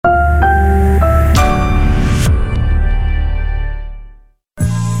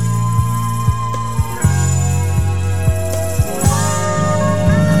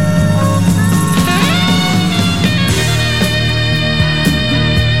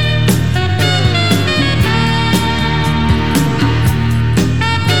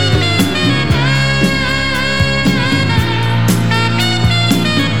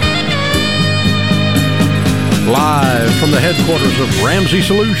from the headquarters of Ramsey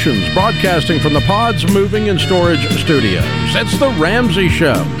Solutions, broadcasting from the Pods Moving and Storage Studios. It's The Ramsey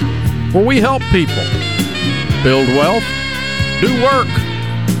Show, where we help people build wealth, do work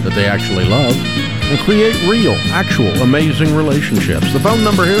that they actually love, and create real, actual, amazing relationships. The phone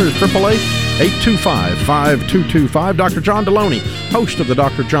number here is 888-825-5225. Dr. John Deloney, host of the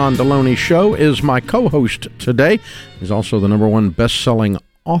Dr. John Deloney Show, is my co-host today. He's also the #1 best-selling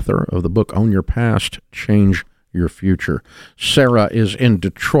author of the book Own Your Past, Change Your Future. Sarah is in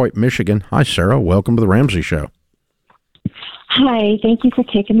Detroit, Michigan. Hi, Sarah. Welcome to the Ramsey Show. Hi. Thank you for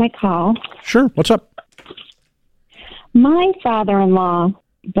taking my call. Sure. What's up? My father-in-law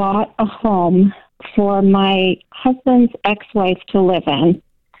bought a home for my husband's ex-wife to live in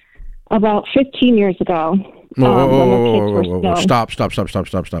about 15 years ago. Whoa. Stop.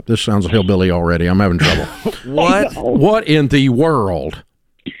 This sounds hillbilly already. I'm having trouble. What? What in the world?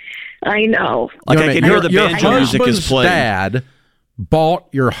 I know. Like I can hear the banjo music is playing. Your dad bought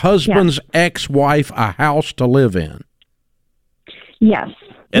your husband's ex-wife a house to live in. Yes.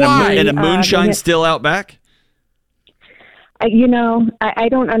 And a moonshine still out back? I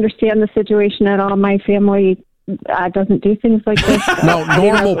don't understand the situation at all. My family doesn't do things like this. No,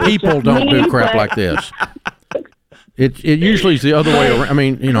 normal people don't do crap like this. It usually is the other way around. I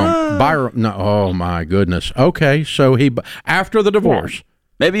mean, Byron. No, oh my goodness. Okay, so he after the divorce.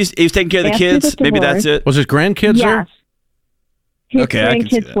 Maybe he's taking care of the kids. Maybe that's it. Was his grandkids there? His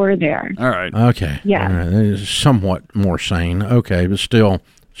grandkids were there. All right. Okay. Yeah. All right. That is somewhat more sane. Okay, but still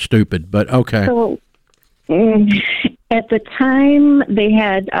stupid. But okay. So at the time, they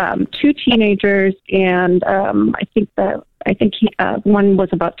had 2 teenagers, and I think one was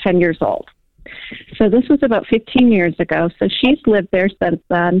about 10 years old. So this was about 15 years ago. So she's lived there since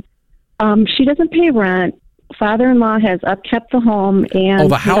then. She doesn't pay rent. Father-in-law has upkept the home,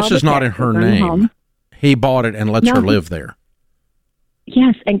 and the house is not in her name. He bought it and lets her live there.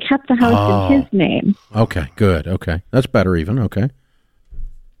 Yes, and kept the house in his name. Okay, good. Okay, that's better even. Okay.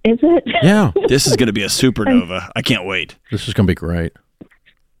 Is it? Yeah. This is going to be a supernova. I can't wait. This is going to be great.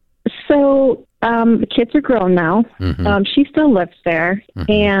 So the kids are grown now. Mm-hmm. She still lives there,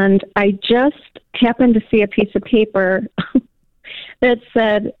 and I just happened to see a piece of paper that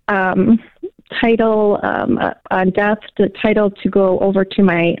said title on death, the title to go over to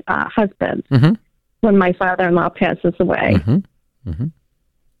my husband when my father-in-law passes away. Okay.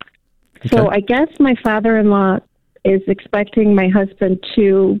 So I guess my father-in-law is expecting my husband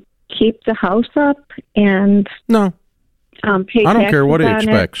to keep the house up and no, pay I don't care what he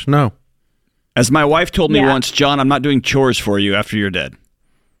expects. No. As my wife told me once, John, I'm not doing chores for you after you're dead.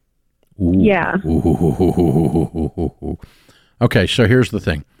 Ooh. Yeah. Ooh. Okay, so here's the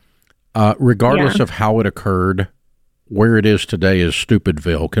thing. Regardless of how it occurred, where it is today is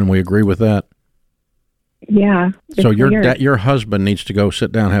Stupidville. Can we agree with that? Yeah. So your husband needs to go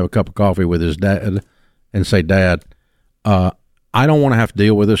sit down, have a cup of coffee with his dad, and say, Dad, I don't want to have to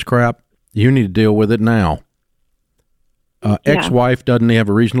deal with this crap. You need to deal with it now. Ex-wife doesn't have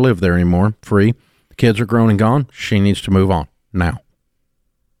a reason to live there anymore. Free. The kids are grown and gone. She needs to move on now.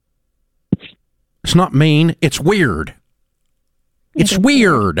 It's not mean. It's weird. It's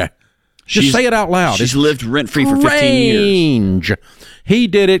weird. Just say it out loud. She's lived rent-free for 15 years. He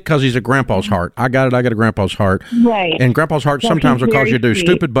did it because he's a grandpa's heart. I got a grandpa's heart. Right. And grandpa's heart sometimes will cause you to do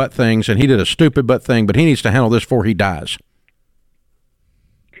stupid butt things, and he did a stupid butt thing, but he needs to handle this before he dies.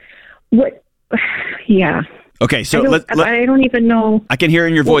 What? Yeah. Okay, so I don't even know. I can hear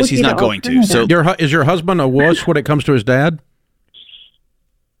in your voice he's not going to. So is your husband a wuss when it comes to his dad?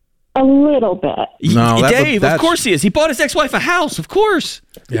 A little bit. No, Dave, of course he is. He bought his ex-wife a house, of course.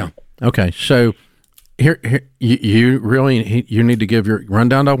 Yeah. Okay, so here you really you need to run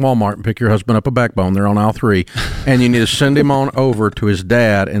down to Walmart and pick your husband up a backbone. They're on aisle 3, and you need to send him on over to his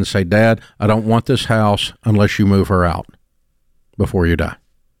dad and say, Dad, I don't want this house unless you move her out before you die,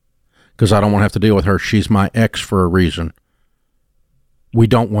 because I don't want to have to deal with her. She's my ex for a reason. We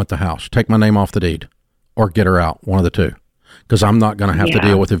don't want the house. Take my name off the deed, or get her out. One of the two. Because I'm not going to have to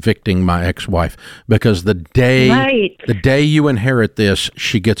deal with evicting my ex-wife. Because the day you inherit this,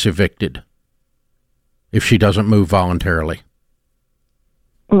 she gets evicted if she doesn't move voluntarily.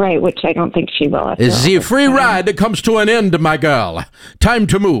 Right, which I don't think she will. It's the free ride that comes to an end, my girl. Time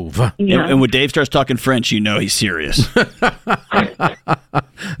to move. Yeah. And when Dave starts talking French, you know he's serious.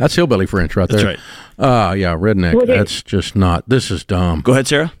 That's hillbilly French right there. That's right. Yeah, redneck. That's just not. This is dumb. Go ahead,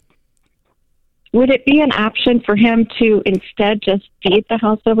 Sarah. Would it be an option for him to instead just deed the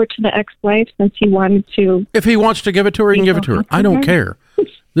house over to the ex-wife since he wanted to? If he wants to give it to her, he can give it to her. I don't care.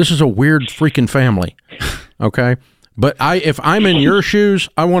 This is a weird freaking family. Okay? But if I'm in your shoes,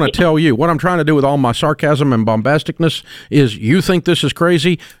 I want to tell you what I'm trying to do with all my sarcasm and bombasticness is you think this is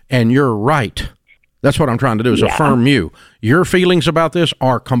crazy, and you're right. That's what I'm trying to do is affirm you. Your feelings about this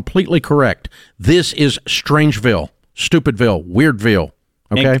are completely correct. This is Strangeville, Stupidville, Weirdville.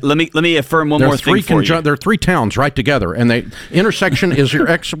 Okay. And let me affirm one more thing for you. There are three towns right together, and the intersection is your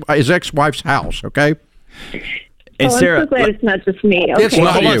ex-wife's house. Okay. And Sarah, I'm so glad it's not just me. Okay. It's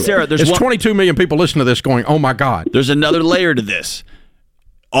not you. Sarah, there's 22 million people listening to this going, "Oh my God." There's another layer to this.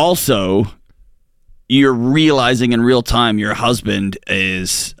 Also, you're realizing in real time your husband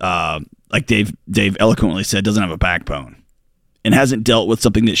is like Dave eloquently said, doesn't have a backbone and hasn't dealt with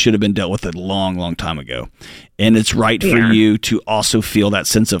something that should have been dealt with a long, long time ago. And it's right for you to also feel that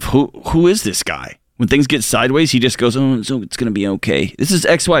sense of who is this guy? When things get sideways, he just goes, "Oh, so it's going to be okay." This is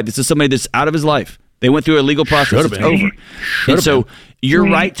ex-wife. This is somebody that's out of his life. They went through a legal process. It's over. And so you're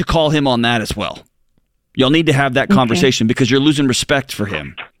right to call him on that as well. Y'all need to have that conversation because you're losing respect for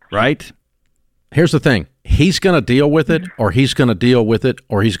him, right? Here's the thing. He's going to deal with it, or he's going to deal with it,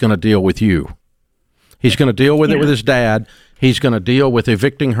 or he's going to deal with you. He's going to deal with it with his dad. He's going to deal with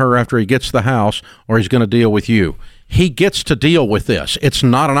evicting her after he gets the house, or he's going to deal with you. He gets to deal with this. It's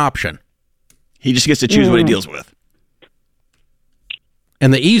not an option. He just gets to choose what he deals with.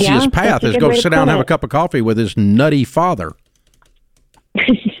 And the easiest path is go sit down and have a cup of coffee with his nutty father.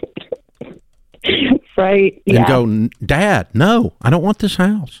 Right. And go, "Dad, no, I don't want this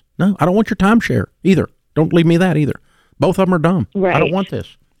house. No, I don't want your timeshare either. Don't leave me that either. Both of them are dumb. Right. I don't want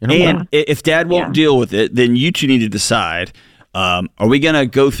this." You know, and if Dad won't deal with it, then you two need to decide, are we going to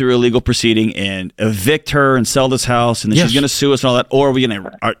go through a legal proceeding and evict her and sell this house, and then she's going to sue us and all that, or are we going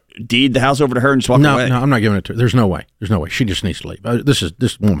to deed the house over to her and just walk away? No, I'm not giving it to her. There's no way. She just needs to leave.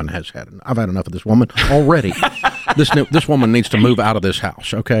 This woman has had enough. I've had enough of this woman already. This woman needs to move out of this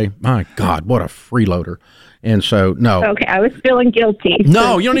house, okay? My God, what a freeloader. And so, no. Okay, I was feeling guilty.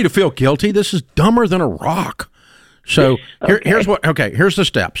 No, you don't need to feel guilty. This is dumber than a rock. So here's the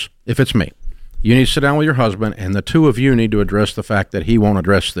steps. If it's me, you need to sit down with your husband, and the two of you need to address the fact that he won't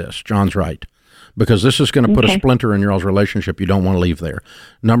address this. John's right. Because this is going to put a splinter in your all's relationship you don't want to leave there.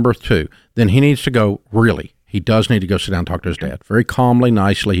 Number two, then he needs to go, he does need to go sit down and talk to his dad. Very calmly,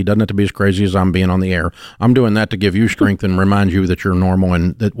 nicely. He doesn't have to be as crazy as I'm being on the air. I'm doing that to give you strength and remind you that you're normal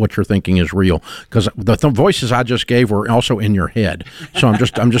and that what you're thinking is real. Because the voices I just gave were also in your head. So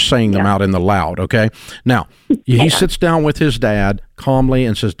I'm just saying them out in the loud, okay? Now, he sits down with his dad calmly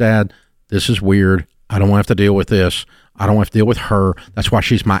and says, "Dad, this is weird. I don't want to have to deal with this. I don't want to have to deal with her. That's why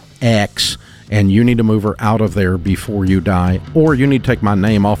she's my ex. And you need to move her out of there before you die, or you need to take my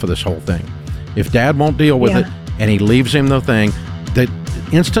name off of this whole thing." If Dad won't deal with it and he leaves him the thing, the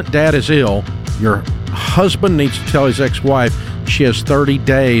instant Dad is ill, your husband needs to tell his ex-wife she has 30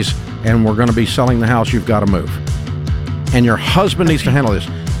 days and we're going to be selling the house. You've got to move. And your husband needs to handle this.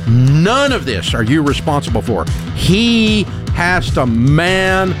 None of this are you responsible for. He has to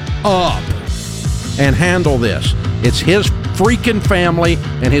man up and handle this. It's his freaking family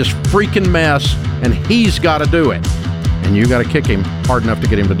and his freaking mess, and he's got to do it. And you got to kick him hard enough to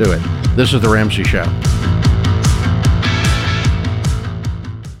get him to do it. This is The Ramsey Show.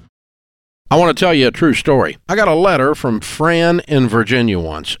 I want to tell you a true story. I got a letter from Fran in Virginia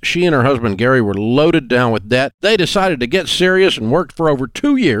once. She and her husband Gary were loaded down with debt. They decided to get serious and worked for over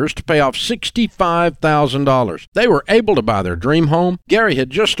 2 years to pay off $65,000. They were able to buy their dream home. Gary had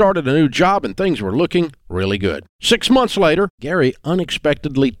just started a new job and things were looking really good. 6 months later, Gary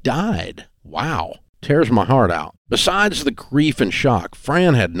unexpectedly died. Wow. Tears my heart out. Besides the grief and shock,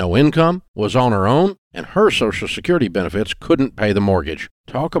 Fran had no income, was on her own, and her Social Security benefits couldn't pay the mortgage.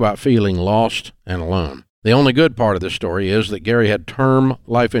 Talk about feeling lost and alone. The only good part of this story is that Gary had term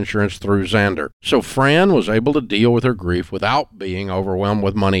life insurance through Xander, so Fran was able to deal with her grief without being overwhelmed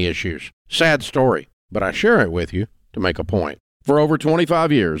with money issues. Sad story, but I share it with you to make a point. For over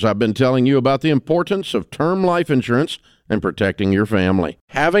 25 years, I've been telling you about the importance of term life insurance and protecting your family.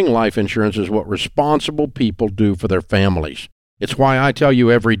 Having life insurance is what responsible people do for their families. It's why I tell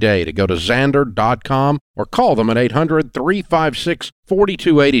you every day to go to Xander.com or call them at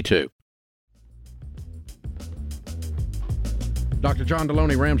 800-356-4282. Dr. John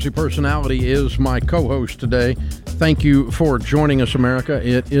Deloney, Ramsey Personality, is my co-host today. Thank you for joining us, America.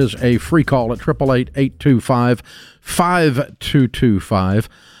 It is a free call at 888-825-5225.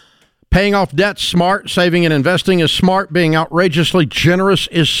 Paying off debt's smart. Saving and investing is smart. Being outrageously generous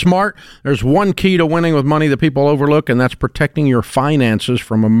is smart. There's one key to winning with money that people overlook, and that's protecting your finances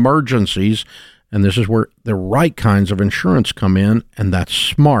from emergencies. And this is where the right kinds of insurance come in, and that's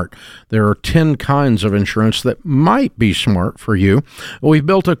smart. There are 10 kinds of insurance that might be smart for you. We've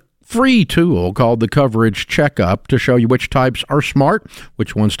built a free tool called the Coverage Checkup to show you which types are smart,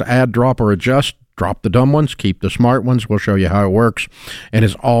 which ones to add, drop, or adjust. Drop the dumb ones, keep the smart ones. We'll show you how it works. And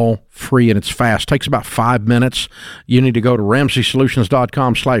it's all free and it's fast. Takes about 5 minutes. You need to go to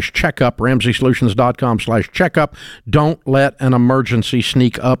RamseySolutions.com/checkup, RamseySolutions.com/checkup. Don't let an emergency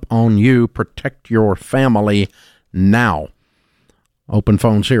sneak up on you. Protect your family now. Open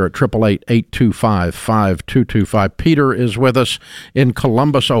phones here at 888-825-5225. Peter is with us in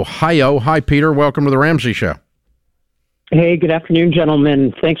Columbus, Ohio. Hi, Peter. Welcome to the Ramsey Show. Hey, good afternoon,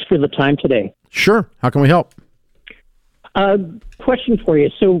 gentlemen. Thanks for the time today. Sure. How can we help? Question for you.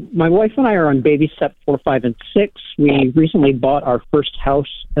 So my wife and I are on baby step 4, 5, and 6. We recently bought our first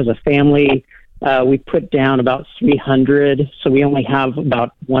house as a family. We put down about $300, so we only have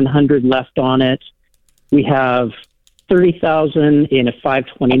about $100 left on it. We have $30,000 in a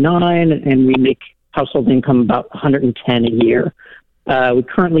 529, and we make household income about $110 a year. We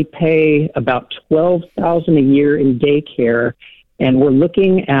currently pay about $12,000 a year in daycare, and we're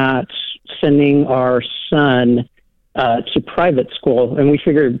looking at sending our son to private school, and we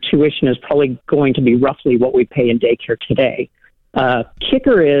figured tuition is probably going to be roughly what we pay in daycare today.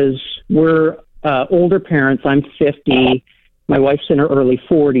 Kicker is we're older parents. I'm 50. My wife's in her early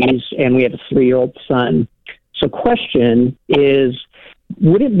 40s, and we have a 3-year-old son. So question is,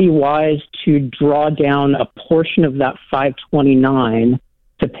 would it be wise to draw down a portion of that 529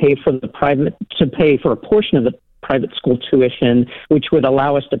 to pay for a portion of the private school tuition, which would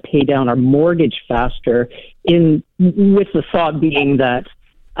allow us to pay down our mortgage faster, with the thought being that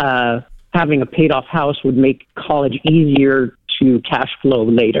having a paid off house would make college easier to cash flow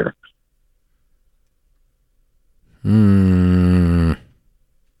later?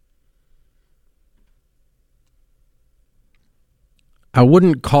 I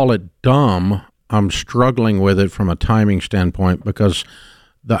wouldn't call it dumb. I'm struggling with it from a timing standpoint because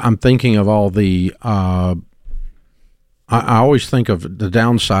I'm thinking of all the I always think of the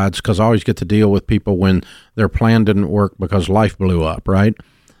downsides because I always get to deal with people when their plan didn't work because life blew up, right?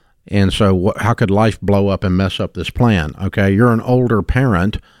 And so how could life blow up and mess up this plan? Okay, you're an older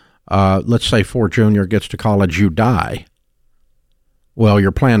parent. Let's say 4 Junior gets to college, you die. Well,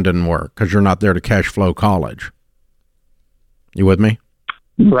 your plan didn't work because you're not there to cash flow college. You with me?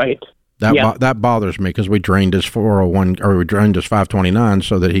 Right. That bothers me because we drained his 401 or we drained his 529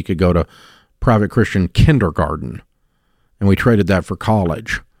 so that he could go to private Christian kindergarten. And we traded that for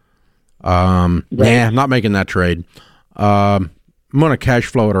college. Right. Nah, I'm not making that trade. I'm going to cash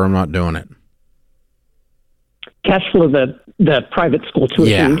flow it or I'm not doing it. Cash flow the private school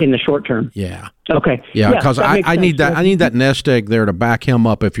tuition in the short term. Yeah. Okay. Yeah, because I need that. I need that nest egg there to back him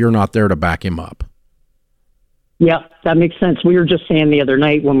up if you're not there to back him up. Yeah, that makes sense. We were just saying the other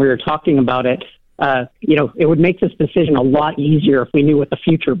night when we were talking about it, it would make this decision a lot easier if we knew what the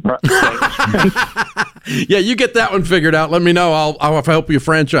future brought. Yeah, you get that one figured out. Let me know. I'll help you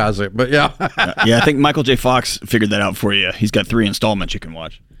franchise it. But yeah. Yeah, I think Michael J. Fox figured that out for you. He's got 3 installments you can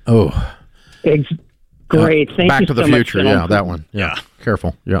watch. Oh. Great. Thank Back you to the so Future. much, Yeah, that one. Yeah.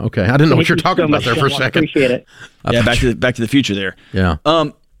 Careful. Yeah, okay. I didn't know what you're talking about there for a second. Appreciate it. Yeah, Back to the Future there. Yeah.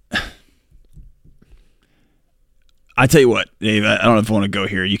 I tell you what, Dave, I don't know if I want to go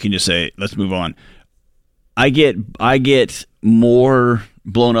here. You can just say, let's move on. I get more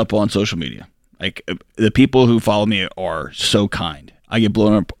blown up on social media. Like, the people who follow me are so kind. I get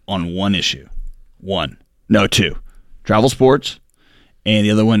blown up on one issue. 2. Travel sports. And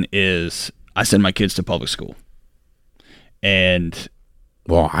the other one is I send my kids to public school. And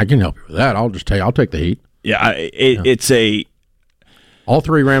well, I can help you with that. I'll take the heat. Yeah, it's all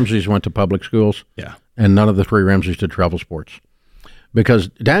 3 Ramseys went to public schools. Yeah. And none of the 3 Ramseys did travel sports. Because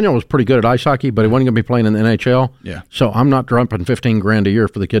Daniel was pretty good at ice hockey, but he wasn't going to be playing in the NHL. Yeah. So I'm not dumping $15,000 a year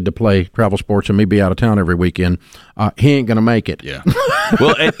for the kid to play travel sports and me be out of town every weekend. He ain't going to make it. Yeah.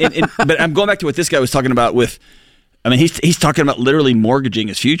 Well, but I'm going back to what this guy was talking about with, I mean, he's talking about literally mortgaging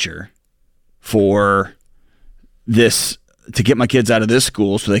his future for this, to get my kids out of this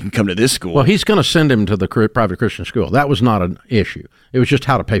school so they can come to this school. Well, he's going to send him to the private Christian school. That was not an issue. It was just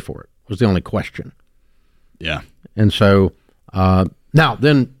how to pay for it was the only question. Yeah. And so now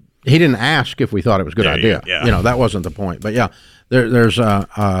then he didn't ask if we thought it was a good idea. Yeah. That wasn't the point. But yeah, there's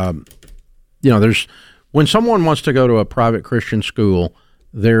when someone wants to go to a private Christian school,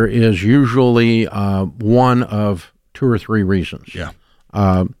 there is usually one of 2 or 3 reasons. Yeah.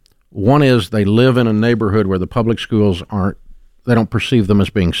 One is they live in a neighborhood where the public schools they don't perceive them as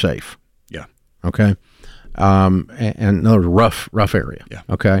being safe. Yeah. Okay. And another rough area. Yeah.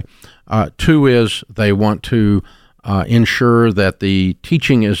 Okay. 2 is they want to ensure that the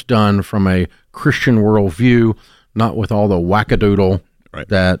teaching is done from a Christian worldview, not with all the wackadoodle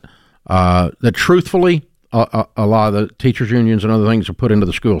that that truthfully, a lot of the teachers' unions and other things are put into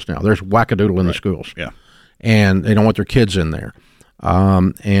the schools now. There's wackadoodle in the schools. Yeah. And they don't want their kids in there.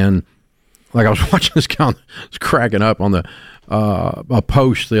 And like I was watching this guy, I was cracking up on a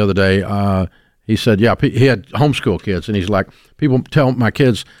post the other day. He said, he had homeschool kids, and he's like, people tell me,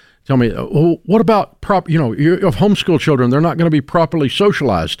 well, what about you have homeschool children, they're not going to be properly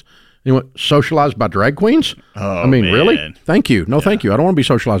socialized. And he went, socialized by drag queens? Oh, I mean, man. really? Thank you. No, thank you. I don't want to be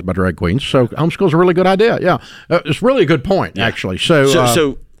socialized by drag queens. So homeschool's a really good idea. Yeah. It's really a good point, actually.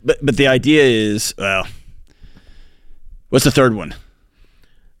 But the idea is, well, what's the third one?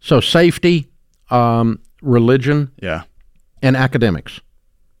 So safety, religion, and academics.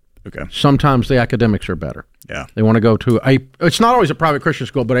 Okay. Sometimes the academics are better. Yeah. They want to go to it's not always a private Christian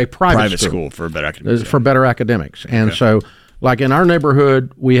school, but a private school for better academics. For better academics. And so, like in our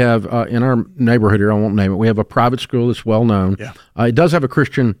neighborhood, we have, in our neighborhood here, I won't name it, we have a private school that's well known. Yeah. It does have a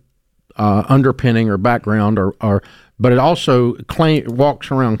Christian underpinning or background, but it also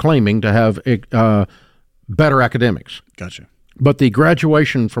walks around claiming to have better academics. Gotcha. But the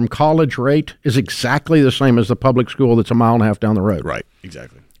graduation from college rate is exactly the same as the public school that's a mile and a half down the road. Right,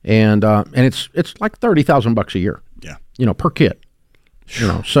 exactly. And it's like $30,000 a year. Yeah. Per kid.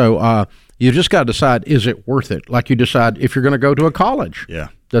 So you just got to decide, is it worth it? Like you decide if you're going to go to a college. Yeah.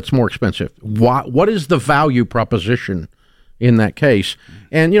 That's more expensive. What is the value proposition in that case?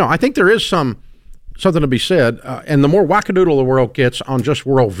 And I think there is something to be said. And the more wackadoodle the world gets on just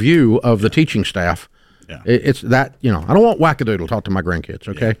worldview of the teaching staff, it's that I don't want wackadoodle talk to my grandkids.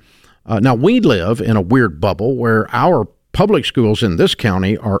 Okay. Now we live in a weird bubble where our public schools in this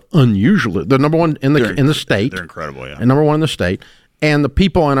county are unusually the number one in the state. They're incredible, and number one in the state. And the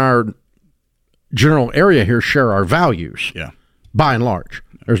people in our general area here share our values. Yeah, by and large.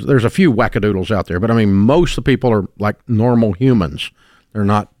 There's a few wackadoodles out there, but I mean most of the people are like normal humans. They're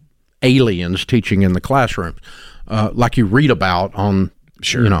not aliens teaching in the classrooms, like you read about on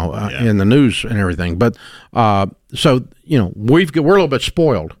in the news and everything. But so we're a little bit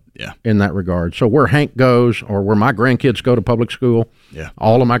spoiled. Yeah. In that regard. So where Hank goes or where my grandkids go to public school,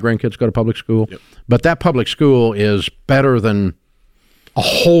 all of my grandkids go to public school, but that public school is better than a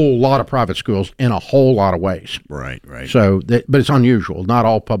whole lot of private schools in a whole lot of ways. Right. So, but it's unusual. Not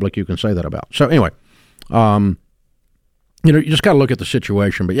all public you can say that about. So anyway, you just got to look at the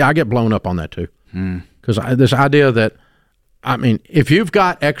situation. But I get blown up on that too. Because this idea that, if you've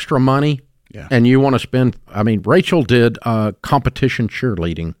got extra money and you want to spend, Rachel did competition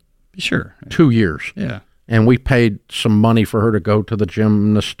cheerleading. Sure. 2 years. Yeah. And we paid some money for her to go to the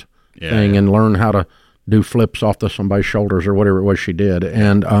gymnast thing and learn how to do flips off somebody's shoulders or whatever it was she did.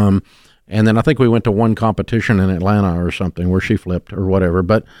 And then I think we went to one competition in Atlanta or something where she flipped or whatever.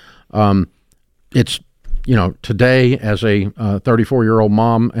 But it's, today as a 34-year-old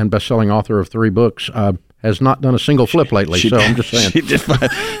mom and best-selling author of 3 books, has not done a single flip lately. So I'm just saying.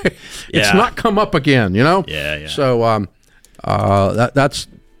 It's not come up again, Yeah. So that's...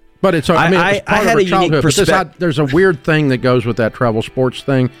 But it's, I it's part had of a her childhood. unique perspective. There's a weird thing that goes with that travel sports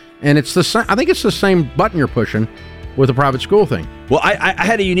thing, and it's the same. I think it's the same button you're pushing with the private school thing. Well, I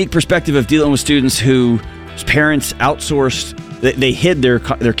had a unique perspective of dealing with students whose parents outsourced. They hid their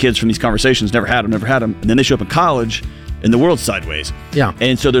kids from these conversations. Never had them. And then they show up in college, and the world's sideways. Yeah.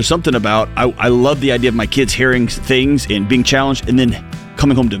 And so there's something about I love the idea of my kids hearing things and being challenged, and then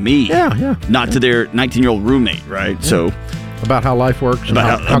coming home to me. Not to their 19-year-old roommate, right? Yeah. So. About how life works.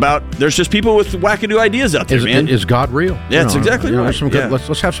 About there's just people with wackadoo ideas out there, man. Is God real? Yeah, that's exactly right.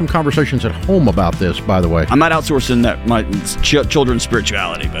 Let's have some conversations at home about this, by the way. I'm not outsourcing my children's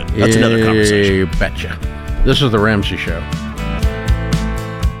spirituality, but that's another conversation. Betcha. This is The Ramsey Show.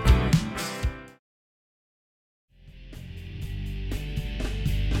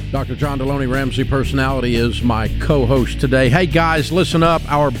 Dr. John Deloney, Ramsey Personality, is my co-host today. Hey, guys, listen up.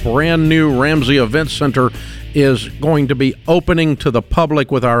 Our brand new Ramsey Event Center is going to be opening to the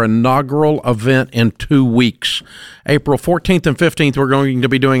public with our inaugural event in 2 weeks. April 14th and 15th, we're going to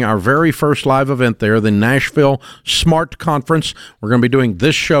be doing our very first live event there, the Nashville Smart Conference. We're going to be doing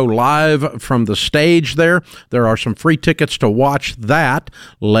this show live from the stage there. There are some free tickets to watch that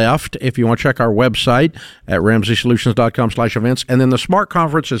left if you want to check our website at RamseySolutions.com/events. And then the Smart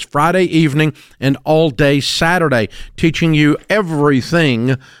Conference is Friday evening and all day Saturday, teaching you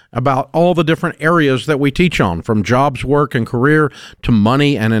everything about all the different areas that we teach on, from jobs, work, and career to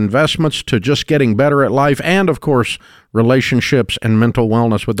money and investments to just getting better at life, and, of course, relationships and mental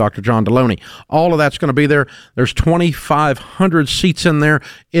wellness with Dr. John Deloney. All of that's going to be there. There's 2,500 seats in there.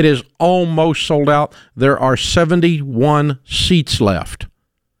 It is almost sold out. There are 71 seats left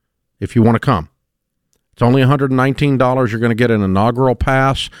if you want to come. It's only $119. You're going to get an inaugural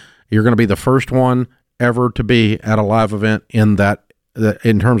pass. You're going to be the first one ever to be at a live event in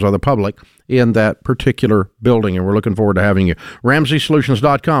terms of the public, in that particular building, and we're looking forward to having you.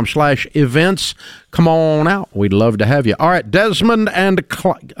 RamseySolutions.com/events. Come on out. We'd love to have you. All right, Desmond and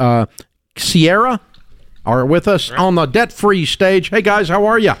Sierra are with us on the debt-free stage. Hey, guys, how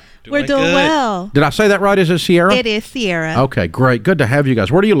are you? We're doing well. Did I say that right? Is it Sierra? It is Sierra. Okay, great. Good to have you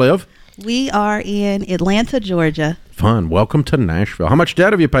guys. Where do you live? We are in Atlanta, Georgia. Fun. Welcome to Nashville. How much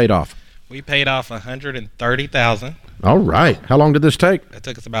debt have you paid off? We paid off $130,000. All right. How long did this take? It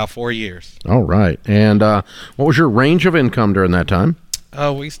took us about 4 years. All right. And what was your range of income during that time?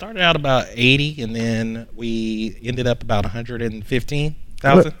 We started out about 80, and then we ended up about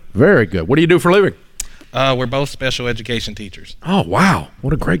 115,000. Very good. What do you do for a living? We're both special education teachers. Oh, wow.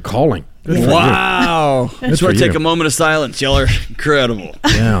 What a great calling. Good for Wow. That's where I take a moment of silence. Y'all are incredible.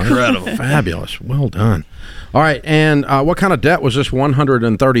 Yeah, Incredible. Fabulous. Well done. All right. And what kind of debt was this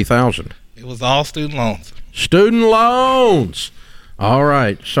 $130,000? It was all student loans. Student loans. All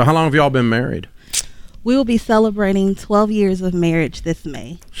right. So how long have y'all been married? We will be celebrating 12 years of marriage this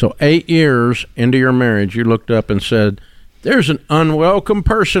May. So 8 years into your marriage, you looked up and said, there's an unwelcome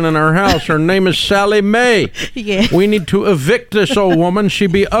person in our house. Her name is Sally Mae. Yes. We need to evict this old woman. She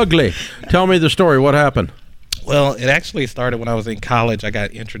be ugly. Tell me the story. What happened? Well, it actually started when I was in college. I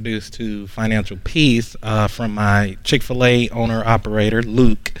got introduced to financial peace from my Chick-fil-A owner-operator,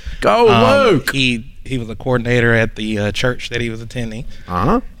 Luke. Go, Luke! He was a coordinator at the church that he was attending.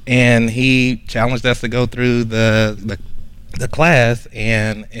 Uh-huh. And he challenged us to go through the class,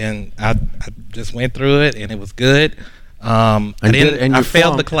 and I just went through it, and it was good. I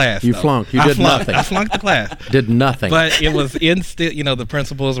failed the class. You though. flunked. You did nothing. I flunked the class. Did nothing. But it was the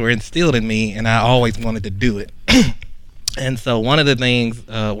principles were instilled in me, and I always wanted to do it. And so one of the things,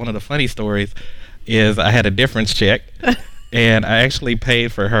 one of the funny stories is I had a difference check. And I actually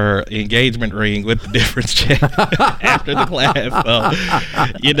paid for her engagement ring with the difference check after the class. So,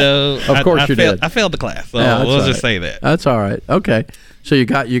 of course you did. I failed the class, so Yeah, we'll just say that. That's all right. Okay. So you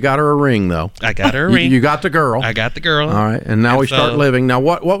got her a ring, though. I got her a ring. You got the girl. I got the girl. All right. And now we start living. Now,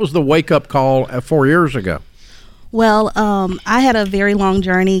 what was the wake-up call 4 years ago? Well, I had a very long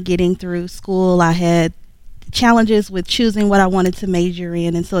journey getting through school. I had challenges with choosing what I wanted to major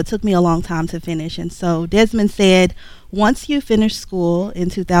in, and so it took me a long time to finish. And so Desmond said, once you finish school in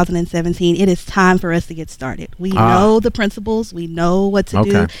 2017, it is time for us to get started. We know the principles. We know what to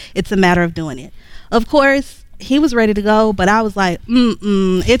do. It's a matter of doing it. Of course, he was ready to go, but I was like,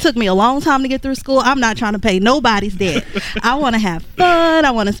 it took me a long time to get through school. I'm not trying to pay nobody's debt. I want to have fun.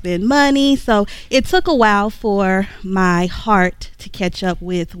 I want to spend money. So it took a while for my heart to catch up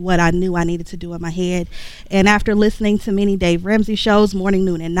with what I knew I needed to do in my head. And after listening to many Dave Ramsey shows, morning,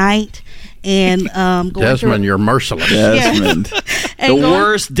 noon, and night, and going Desmond, you're merciless. Desmond. The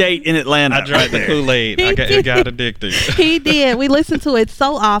worst date in Atlanta. I drank the Kool-Aid. I got addicted. He did. We listened to it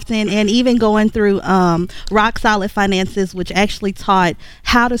so often, and even going through Rock Solid Finances, which actually taught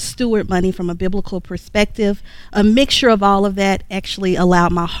how to steward money from a biblical perspective. A mixture of all of that actually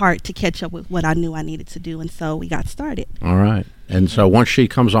allowed my heart to catch up with what I knew I needed to do, and so we got started. All right. And so once she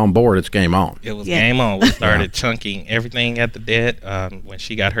comes on board, it's game on. It was game on. We started chunking everything at the debt. When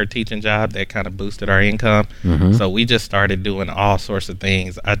she got her teaching job, that kind of boosted our income. Mm-hmm. So we just started doing all sorts of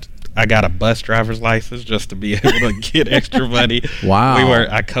things. I got a bus driver's license just to be able to get extra money. Wow.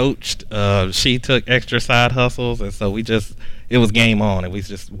 I coached. She took extra side hustles, and so it was game on, and we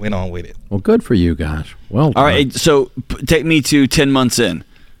just went on with it. Well, good for you guys. Well done. All right, so take me to 10 months in.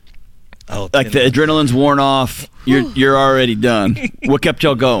 Oh, like the adrenaline's worn off, you're already done. What kept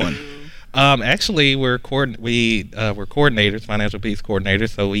y'all going? Actually, we're coordinators, financial peace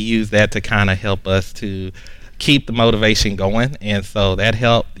coordinators, so we use that to kind of help us to keep the motivation going, and so that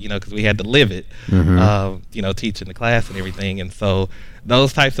helped, because we had to live it, teaching the class and everything, and so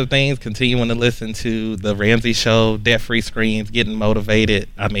those types of things, continuing to listen to the Ramsey Show, debt-free screens, getting motivated.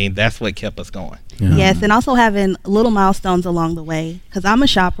 I mean, that's what kept us going. Yeah. Yes, and also having little milestones along the way, because I'm a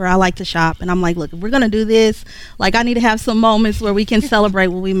shopper. I like to shop, and I'm like, look, if we're going to do this, like, I need to have some moments where we can celebrate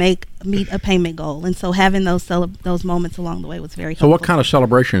when we meet a payment goal, and so having those moments along the way was very helpful. So what kind of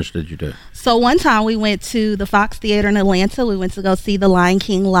celebrations did you do? So one time we went to the Fox Theater in Atlanta. We went to go see The Lion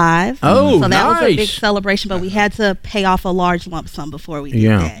King live. Oh, so that was a big nice. celebration, but we had to pay off a large lump sum before we did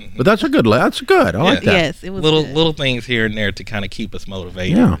that. But that's good. I like that. Yes, it was little things here and there to kind of keep us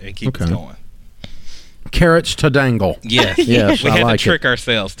motivated and keep us going. Carrots to dangle. Yes. Yes, we I had like to trick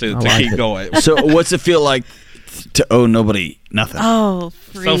ourselves to like keep it. going. So what's it feel like to owe nobody nothing? Oh,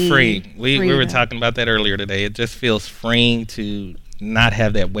 free. So free. We were talking about that earlier today. It just feels freeing to not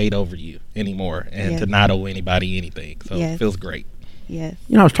have that weight over you anymore and to not owe anybody anything. So it feels great. Yes.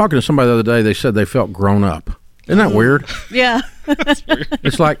 You know, I was talking to somebody the other day. They said they felt grown up. Isn't that weird? Yeah.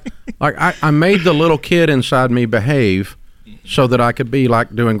 It's like I made the little kid inside me behave so that I could be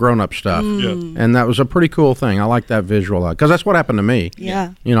like doing grown-up stuff. And that was a pretty cool thing. I like that visual because that's what happened to me.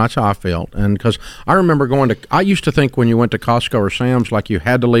 Yeah. You know, that's how I felt. And because I remember I used to think when you went to Costco or Sam's, like you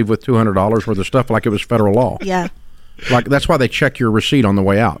had to leave with $200 worth of stuff like it was federal law. Yeah. Like that's why they check your receipt on the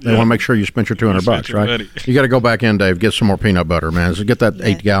way out. They want to make sure you spent your $200, right? money. You got to go back in, Dave, get some more peanut butter, man. So get that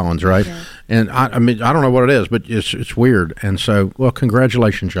 8 gallons, right? Yes. And I mean, I don't know what it is, but it's weird. And so, well,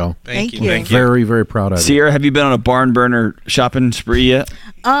 congratulations, y'all. Thank you. Thank you. Very, very proud of you. Sierra, have you been on a barn burner shopping spree yet?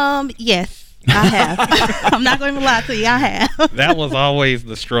 Yes, I have. I'm not going to lie to you. I have. That was always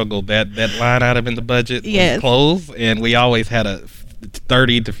the struggle. That line item in the budget Yes. was clothes, and we always had a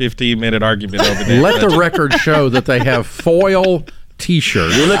 30 to 15-minute argument over that. Let the record show that they have foil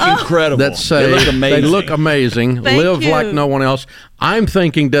T-shirts They look incredible. that say they look amazing. they look amazing, Thank live you. like no one else. I'm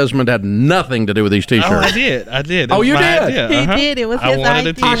thinking Desmond had nothing to do with these T-shirts. Oh, I did. It Oh, was you my did? idea. He did. It was I his wanted a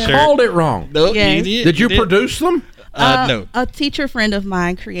idea. I T-shirt. called it wrong. No, Yes. you did. Did you did. produce them? No. A teacher friend of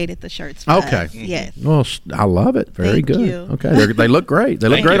mine created the shirts for Okay. us. Yes. Well, I love it. Very Thank good. you. Okay, they look great. They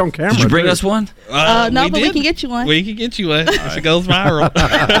look Thank great you. on camera. Did you bring too. us one? No, but we did. can get you one. We can get you one. If it goes viral.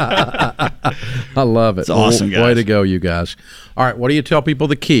 I love it. It's awesome, guys. Way to go, you guys. All right, what do you tell people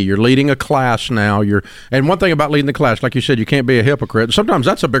the key? You're leading a class now. And one thing about leading the class, like you said, you can't be a hypocrite. Sometimes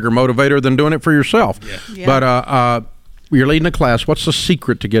that's a bigger motivator than doing it for yourself. Yeah. But you're leading a class. What's the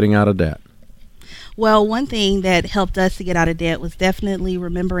secret to getting out of debt? Well, one thing that helped us to get out of debt was definitely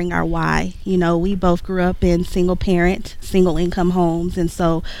remembering our why. You know, we both grew up in single income homes. And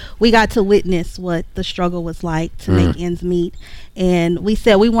so we got to witness what the struggle was like to make ends meet. And we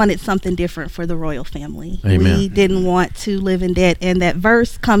said we wanted something different for the royal family. Amen. We didn't want to live in debt. And that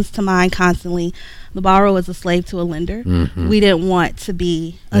verse comes to mind constantly. The borrower is a slave to a lender. We didn't want to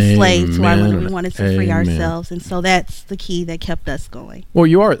be a slave to our lender. We wanted to free Amen. ourselves. And so that's the key that kept us going. Well,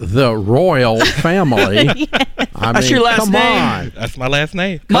 you are the royal family. I That's mean, your last come name? on. That's my last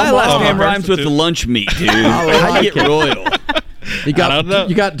name. My Come last on, name my rhymes with the substitute. lunch meat, dude. I How like you get it. royal? You got I don't know.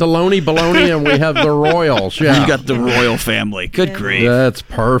 you got Deloney, Baloney, and we have the Royals. Yeah, You got the royal family. Good grief. that's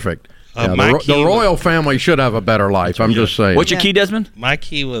perfect. Yeah, my the key royal family should have a better life. I'm just saying. What's your key, Desmond? My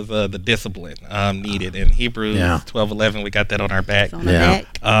key was the discipline needed in Hebrews Yeah. 12:11. We got that on our back. It's on the Yeah.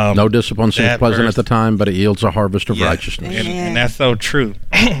 back. No discipline seems that pleasant verse- at the time, but it yields a harvest of Yeah. righteousness. And that's so true.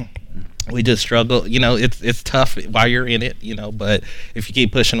 We just struggle. You know, it's tough while you're in it. You know, but if you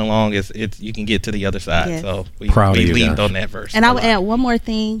keep pushing along, it's you can get to the other side. Yes. So we Proud of you leaned guys. on that verse. And a I would lot. add one more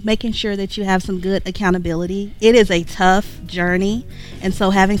thing, making sure that you have some good accountability. It is a tough journey, and so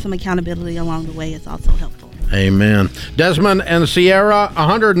having some accountability along the way is also helpful. Amen. Desmond and Sierra,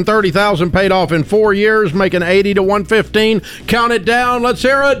 $130,000 paid off in 4 years, making 80 to 115. Count it down. Let's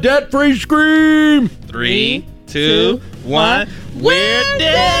hear a debt-free scream. 3, 2, 1. We're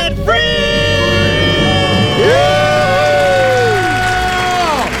dead free.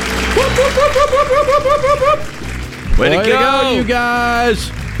 Way to go. you guys.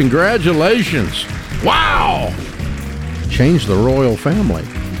 Congratulations. Wow. Change the royal family.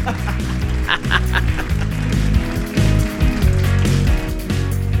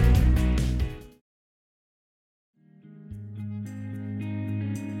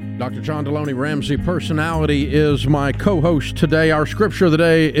 Dr. John Deloney Ramsey, personality, is my co-host today. Our scripture of the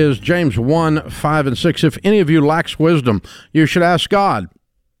day is James 1, 5, and 6. If any of you lacks wisdom, you should ask God,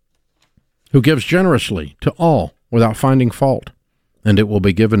 who gives generously to all without finding fault, and it will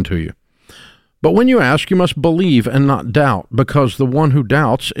be given to you. But when you ask, you must believe and not doubt, because the one who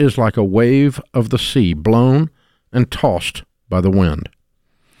doubts is like a wave of the sea, blown and tossed by the wind.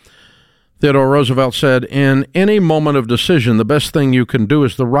 Theodore Roosevelt said, in any moment of decision, the best thing you can do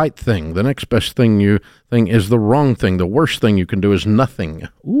is the right thing. The next best thing is the wrong thing. The worst thing you can do is nothing.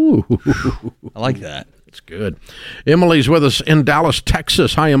 Ooh, I like that. it's good. Emily's with us in Dallas,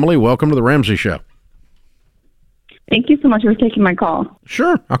 Texas. Hi, Emily. Welcome to the Ramsey Show. Thank you so much for taking my call.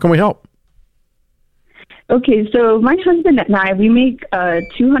 Sure. How can we help? Okay, so my husband and I, we make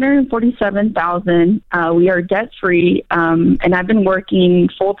 $247,000. We are debt free, and I've been working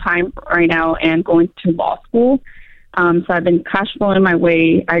full time right now and going to law school. So I've been cash flowing my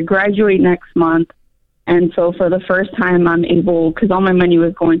way. I graduate next month, and so for the first time, I'm able, because all my money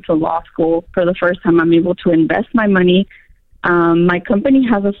was going to law school. For the first time, I'm able to invest my money. My company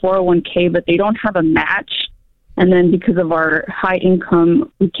has a 401k, but they don't have a match. And then because of our high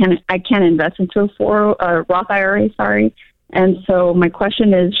income, I can't invest into a Roth IRA, sorry. And so my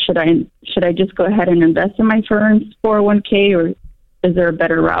question is, should I just go ahead and invest in my firm's 401k, or is there a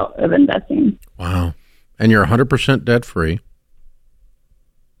better route of investing? Wow. And you're 100% debt free.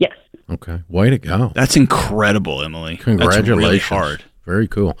 Okay. Way to go. That's incredible, Emily. Congratulations. That's really hard. Very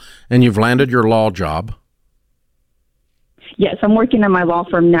cool. And you've landed your law job. Yes, I'm working at my law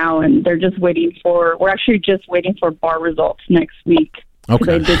firm now, and we're actually just waiting for bar results next week.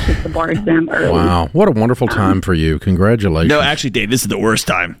 Okay. I did take the bar exam early. Wow. What a wonderful time for you. Congratulations. No, actually, Dave, this is the worst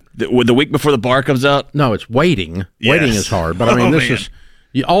time. The week before the bar comes out? No, it's waiting. Yes. Waiting is hard. But I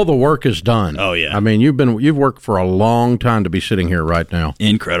mean, all the work is done. Oh, yeah. I mean, you've worked for a long time to be sitting here right now.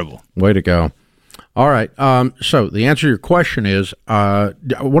 Incredible. Way to go. All right. So the answer to your question is,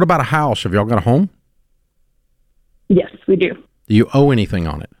 what about a house? Have y'all got a home? Yes, we do. Do you owe anything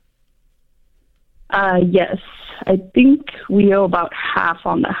on it? Yes. I think we owe about half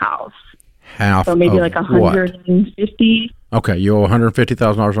on the house. Half. So maybe of like 150. What? Okay, you owe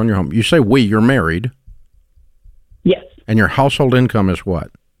 $150,000 on your home. You say you're married. Yes. And your household income is what?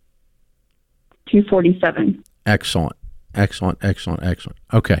 $247. Excellent.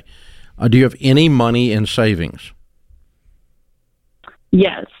 Okay. Do you have any money in savings?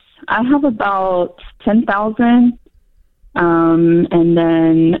 Yes. I have about 10,000. And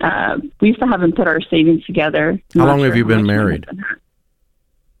then we still haven't put our savings together. How long have you been married?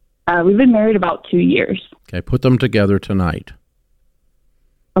 We've been married about 2 years. Okay, put them together tonight.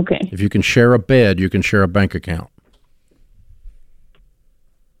 Okay. If you can share a bed, you can share a bank account.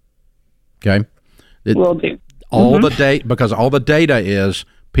 Okay? Will do. Because all the data is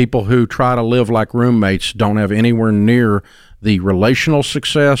people who try to live like roommates don't have anywhere near the relational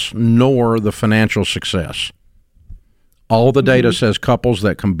success nor the financial success. All the data says couples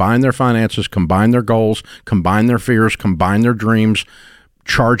that combine their finances, combine their goals, combine their fears, combine their dreams,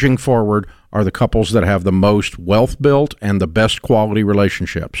 charging forward are the couples that have the most wealth built and the best quality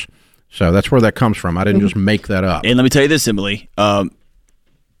relationships. So that's where that comes from. I didn't just make that up. And let me tell you this, Emily. My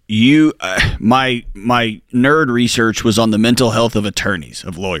nerd research was on the mental health of attorneys,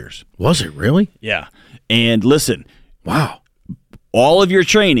 of lawyers. Was it really? Yeah. And listen. Wow. All of your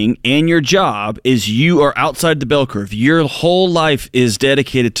training and your job is you are outside the bell curve. Your whole life is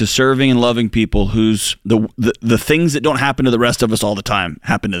dedicated to serving and loving people whose the things that don't happen to the rest of us all the time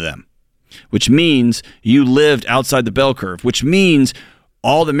happen to them, which means you lived outside the bell curve, which means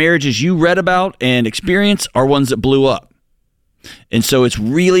all the marriages you read about and experienced are ones that blew up. And so it's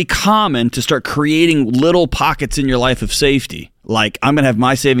really common to start creating little pockets in your life of safety. Like, I'm going to have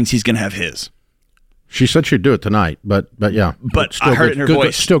my savings, he's going to have his. She said she'd do it tonight, but yeah. But I heard it in her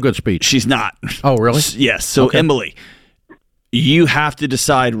voice. Still good speech. She's not. Oh, really? Yes. So, okay. Emily, you have to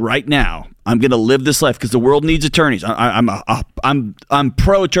decide right now, I'm going to live this life because the world needs attorneys. I'm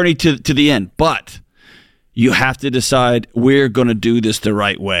pro attorney to the end, but you have to decide we're going to do this the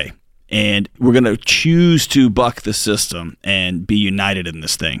right way. And we're going to choose to buck the system and be united in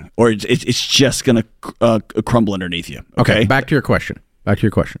this thing, or it's just going to crumble underneath you. Okay? Back to your question.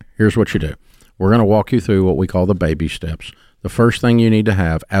 Here's what you do. We're going to walk you through what we call the baby steps. The first thing you need to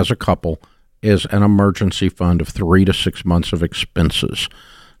have as a couple is an emergency fund of 3 to 6 months of expenses.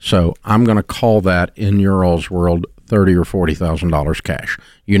 So I'm going to call that, in your all's world, $30,000 or $40,000 cash.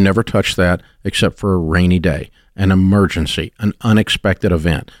 You never touch that except for a rainy day, an emergency, an unexpected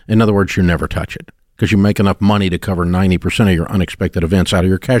event. In other words, you never touch it because you make enough money to cover 90% of your unexpected events out of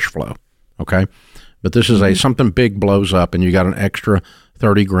your cash flow. Okay? But this is something big blows up and you got an extra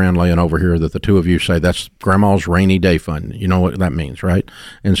 $30,000 laying over here that the two of you say that's grandma's rainy day fund. You know what that means, right?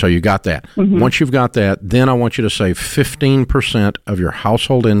 And so you got that. Mm-hmm. Once you've got that, then I want you to save 15% of your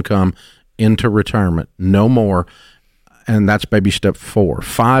household income into retirement, no more. And that's baby step 4.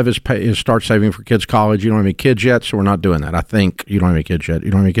 5 is start saving for kids' college. You don't have any kids yet, so we're not doing that. I think you don't have any kids yet. You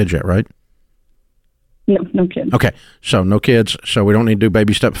don't have any kids yet, right? No kids. Okay, so no kids, so we don't need to do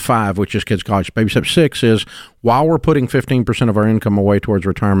baby step 5, which is kids' college. Baby step 6 is, while we're putting 15% of our income away towards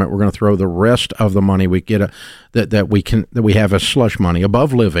retirement, we're going to throw the rest of the money we get that we have as slush money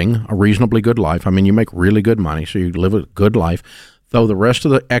above living a reasonably good life. I mean, you make really good money, so you live a good life. Throw the rest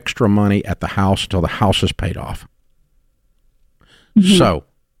of the extra money at the house until the house is paid off. Mm-hmm. So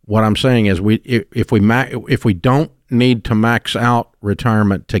what I'm saying is, if we don't need to max out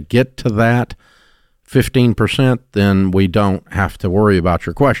retirement to get to that 15%, then we don't have to worry about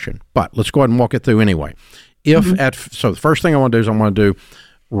your question. But let's go ahead and walk it through anyway. So the first thing I want to do is I want to do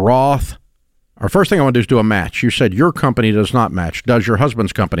Roth. Or first thing I want to do is do a match. You said your company does not match. Does your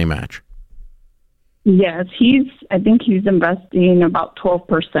husband's company match? Yes, I think he's investing about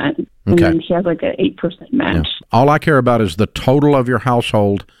 12%, and then he has like an 8% match. Yeah. All I care about is the total of your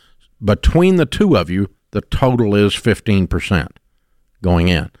household. Between the two of you, the total is 15% going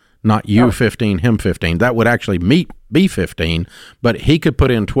in. Not you 15, him 15. That would actually be 15, but he could put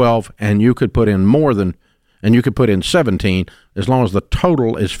in 12 and you could put in more than, and you could put in 17 as long as the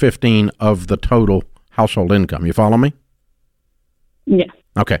total is 15 of the total household income. You follow me? Yeah.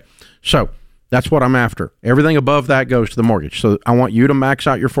 Okay. So that's what I'm after. Everything above that goes to the mortgage. So I want you to max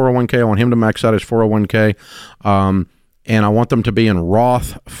out your 401k. I want him to max out his 401k. And I want them to be in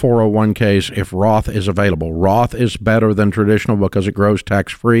Roth 401ks if Roth is available. Roth is better than traditional because it grows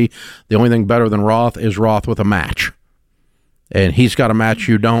tax-free. The only thing better than Roth is Roth with a match. And he's got a match,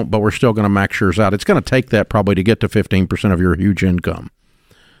 you don't, but we're still going to max yours out. It's going to take that probably to get to 15% of your huge income.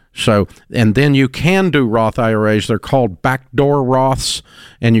 So, and then you can do Roth IRAs. They're called backdoor Roths,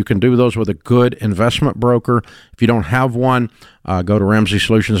 and you can do those with a good investment broker. If you don't have one, go to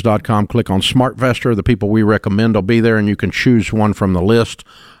RamseySolutions.com, click on SmartVestor. The people we recommend will be there, and you can choose one from the list.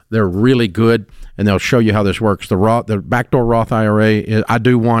 They're really good, and they'll show you how this works. The backdoor Roth IRA, I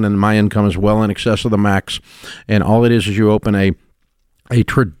do one, and my income is well in excess of the max. And all it is you open a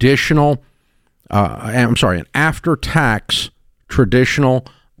traditional, an after-tax traditional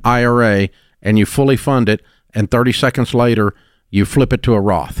IRA, and you fully fund it, and 30 seconds later, you flip it to a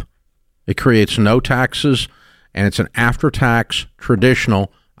Roth. It creates no taxes, and it's an after-tax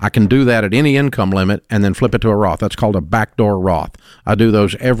traditional. I can do that at any income limit and then flip it to a Roth. That's called a backdoor Roth. I do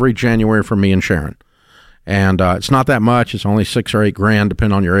those every January for me and Sharon. And it's not that much. It's only $6 or $8 grand,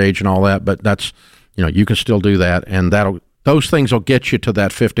 depending on your age and all that, but that's, you can still do that, and those things will get you to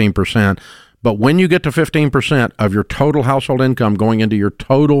that 15%. But when you get to 15% of your total household income going into your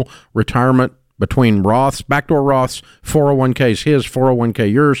total retirement between Roths, backdoor Roths, 401ks, his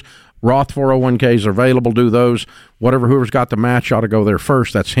 401k, yours, Roth 401ks are available, do those. Whoever's got the match ought to go there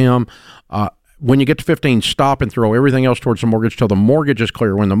first. That's him. When you get to 15, stop and throw everything else towards the mortgage till the mortgage is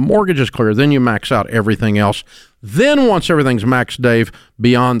clear. When the mortgage is clear, then you max out everything else. Then once everything's maxed, Dave,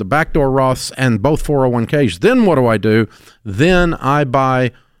 beyond the backdoor Roths and both 401ks, then what do? Then I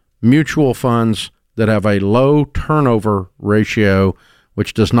buy mutual funds that have a low turnover ratio,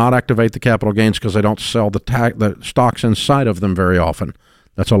 which does not activate the capital gains because they don't sell the stocks inside of them very often.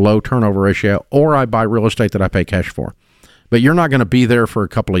 That's a low turnover ratio. Or I buy real estate that I pay cash for. But you're not going to be there for a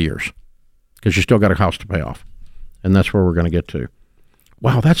couple of years because you still got a house to pay off. And that's where we're going to get to.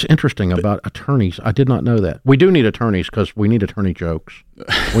 Wow, that's interesting about attorneys. I did not know that. We do need attorneys because we need attorney jokes.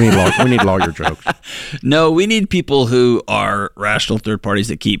 We need lawyer jokes. No, we need people who are rational third parties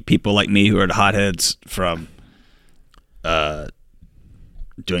that keep people like me who are hotheads from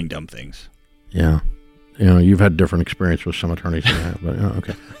doing dumb things. Yeah. You've had different experience with some attorneys than I have, but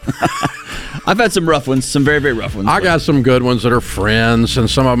okay. I've had some rough ones, some very, very rough ones. I got some good ones that are friends, and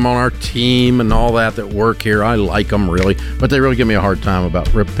some of them on our team and all that work here. I like them, really, but they really give me a hard time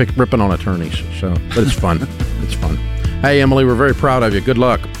about ripping on attorneys. But it's fun. It's fun. Hey, Emily, we're very proud of you. Good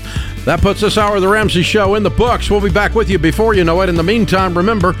luck. That puts this hour of The Ramsey Show in the books. We'll be back with you before you know it. In the meantime,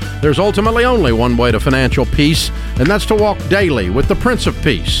 remember, there's ultimately only one way to financial peace, and that's to walk daily with the Prince of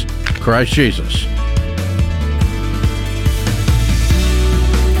Peace, Christ Jesus.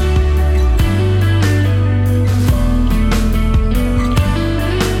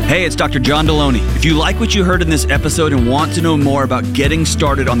 Hey, it's Dr. John Deloney. If you like what you heard in this episode and want to know more about getting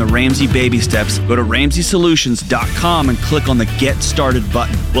started on the Ramsey baby steps, go to RamseySolutions.com and click on the Get Started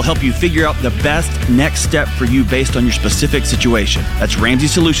button. We'll help you figure out the best next step for you based on your specific situation. That's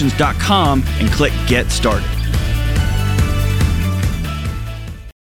RamseySolutions.com and click Get Started.